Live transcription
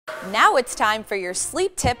Now it's time for your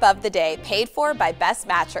sleep tip of the day, paid for by Best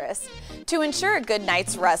Mattress. To ensure a good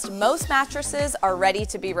night's rest, most mattresses are ready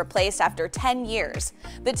to be replaced after 10 years.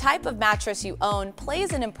 The type of mattress you own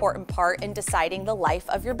plays an important part in deciding the life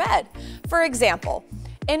of your bed. For example,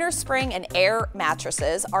 innerspring and air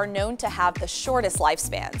mattresses are known to have the shortest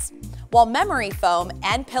lifespans, while memory foam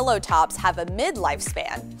and pillow tops have a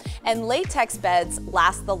mid-lifespan, and latex beds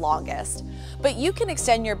last the longest. But you can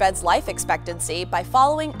extend your bed's life expectancy by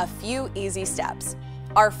following a few easy steps.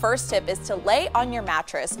 Our first tip is to lay on your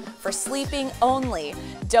mattress for sleeping only.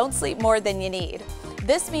 Don't sleep more than you need.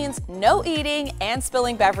 This means no eating and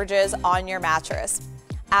spilling beverages on your mattress.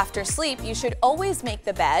 After sleep, you should always make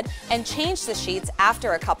the bed and change the sheets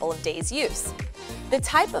after a couple of days' use. The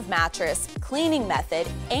type of mattress, cleaning method,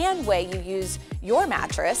 and way you use your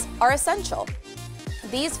mattress are essential.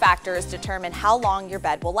 These factors determine how long your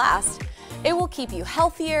bed will last. It will keep you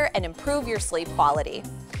healthier and improve your sleep quality.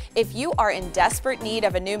 If you are in desperate need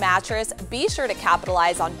of a new mattress, be sure to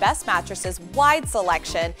capitalize on Best Mattress's wide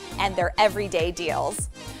selection and their everyday deals.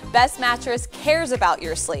 Best Mattress cares about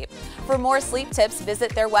your sleep. For more sleep tips,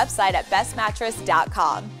 visit their website at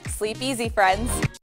bestmattress.com. Sleep easy, friends.